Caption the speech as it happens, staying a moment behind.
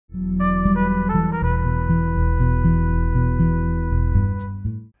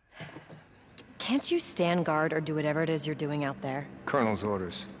Can't you stand guard or do whatever it is you're doing out there? Colonel's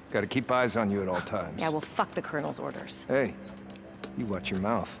orders. Gotta keep eyes on you at all times. Yeah, well, fuck the Colonel's orders. Hey, you watch your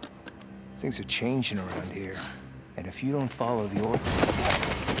mouth. Things are changing around here. And if you don't follow the orders...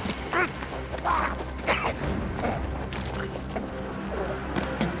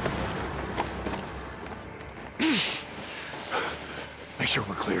 Make sure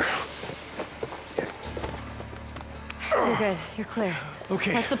we're clear. You're good. You're clear.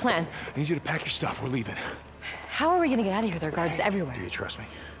 Okay. What's the plan? I need you to pack your stuff. We're leaving. How are we gonna get out of here? There are guards everywhere. Do you trust me?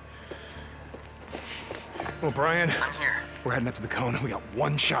 Well, Brian. I'm here. We're heading up to the cone. We got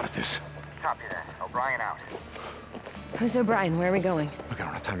one shot at this. Copy that. O'Brien out. Who's O'Brien? Where are we going? Look, I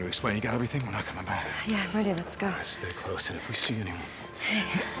don't have time to explain. You got everything? We're not coming back. Yeah, I'm ready. Let's go. All right, stay close, and if we see anyone...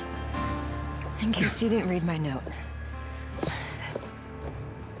 In case you didn't read my note.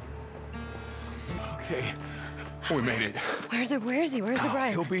 Okay. We made it. Where is he? Where's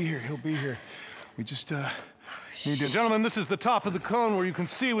O'Brien? He'll be here. He'll be here. We just, need to... Gentlemen, this is the top of the cone where you can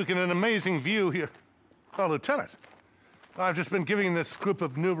see an amazing view here. Oh, Lieutenant. I've just been giving this group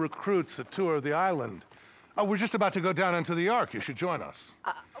of new recruits a tour of the island. Oh, we're just about to go down into the Ark. You should join us.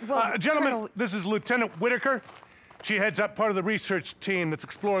 Gentlemen, Colonel... this is Lieutenant Whitaker. She heads up part of the research team that's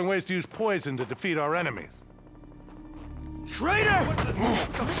exploring ways to use poison to defeat our enemies. Traitor! What the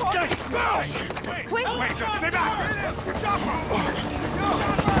fuck? Wait! Wait, stay back! Chopper!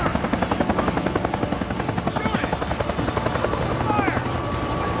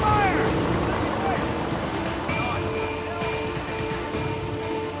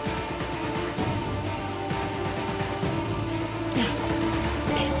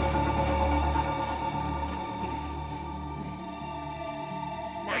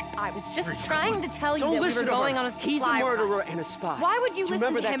 I was just trying to tell you that we were going on a supply He's a run. murderer and a spy. Why would you Do listen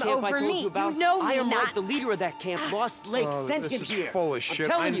remember to him that camp over I told me? you about? You know I am not. like the leader of that camp. Lost Lake sent this him is here. full of shit.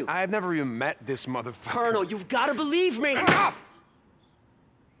 I'm telling you. I've never even met this motherfucker. Colonel, you've got to believe me. Enough!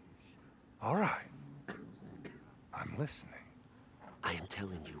 All right. I'm listening. I am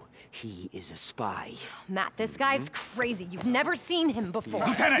telling you, he is a spy. Matt, this guy's crazy. You've never seen him before.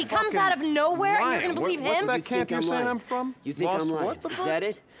 Lieutenant, He comes out of nowhere and you're lying. gonna believe What's him? that You camp think you're I'm saying lying? I'm from? You think Lost I'm lying? what the Is fuck? that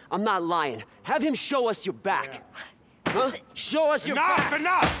it? I'm not lying. Have him show us your back. Huh? Show us your back.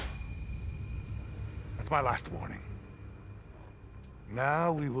 Enough! That's my last warning.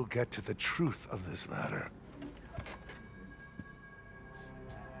 Now we will get to the truth of this matter.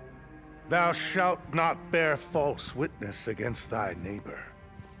 Thou shalt not bear false witness against thy neighbor.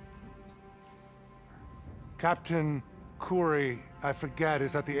 Captain Curry, I forget,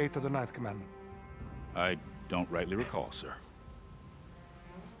 is that the 8th or the 9th commandment? I don't rightly recall, sir.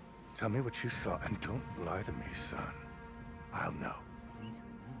 Tell me what you saw, and don't lie to me, son. I'll know.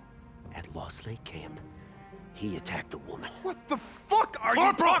 At Lost Lake Camp, he attacked a woman. What the fuck are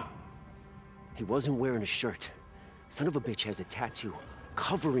you talking? He wasn't wearing a shirt. Son of a bitch has a tattoo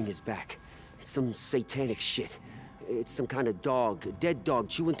covering his back. It's some satanic shit. It's some kind of dog, a dead dog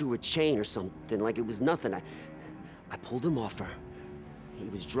chewing through a chain or something, like it was nothing. I pulled him off her. He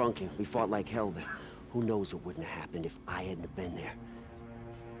was drunk and we fought like hell, but who knows what wouldn't have happened if I hadn't have been there.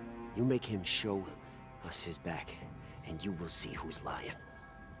 You make him show us his back, and you will see who's lying.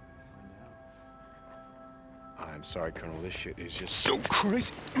 I'm sorry, Colonel. This shit is just so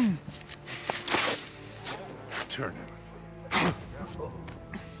crazy. Turn him.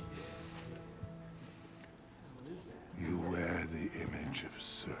 You wear the image of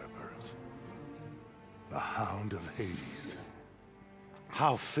Cerberus, the Hound of Hades.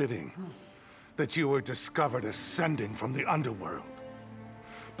 How fitting that you were discovered ascending from the underworld.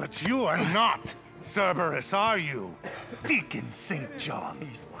 But you are not Cerberus, are you? Deacon St. John.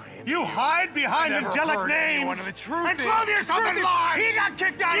 He's lying. You hide behind angelic names and clothe yourself in lies! He got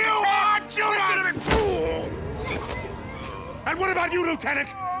kicked out of the camp! You are Judas! And what about you,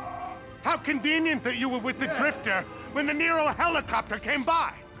 Lieutenant? How convenient that you were with the Drifter when the Nero helicopter came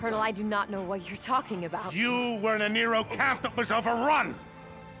by. Colonel, I do not know what you're talking about. You were in a Nero camp that was overrun.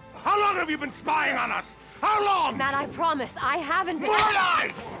 How long have you been spying on us? How long? Matt, I promise, I haven't been... Blood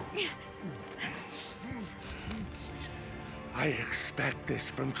eyes! I expect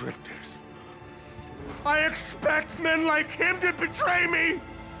this from Drifters. I expect men like him to betray me!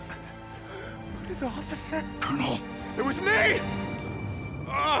 But an officer... Colonel! It was me!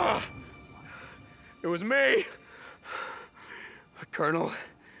 It was me! Colonel,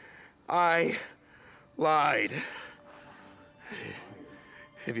 I lied.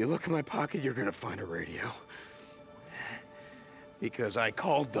 If you look in my pocket, you're gonna find a radio. Because I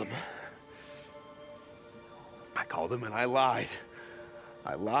called them. I called them and I lied.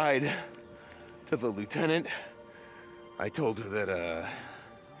 I lied to the lieutenant. I told her that,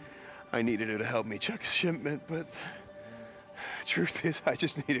 I needed her to help me check a shipment, but truth is, I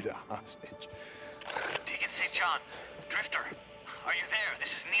just needed a hostage. Deacon St. John, Drifter, are you there? This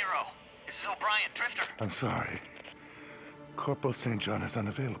is Nero. This is O'Brien, Drifter. I'm sorry. Corporal St. John is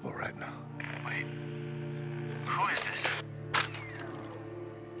unavailable right now. Wait, who is this?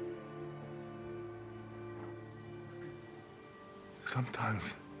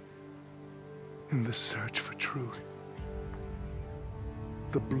 Sometimes, in the search for truth,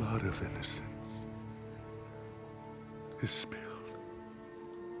 the blood of innocence is spilled.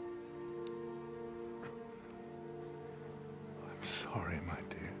 I'm sorry, my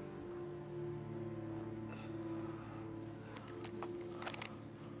dear.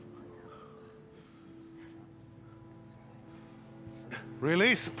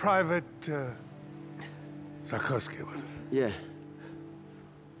 Release Private, Borkowski, was it? Yeah.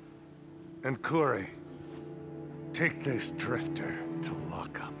 And Corey, take this drifter to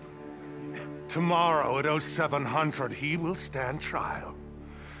lockup. Tomorrow at 0700, he will stand trial,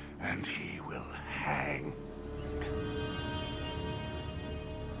 and he will hang.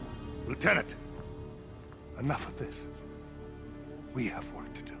 Lieutenant, enough of this. We have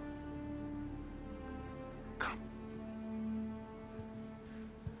work to do. Come.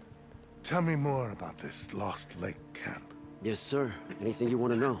 Tell me more about this Lost Lake camp. Yes, sir. Anything you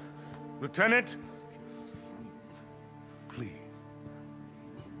want to know? Lieutenant, please.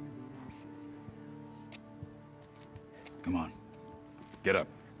 Come on. Get up.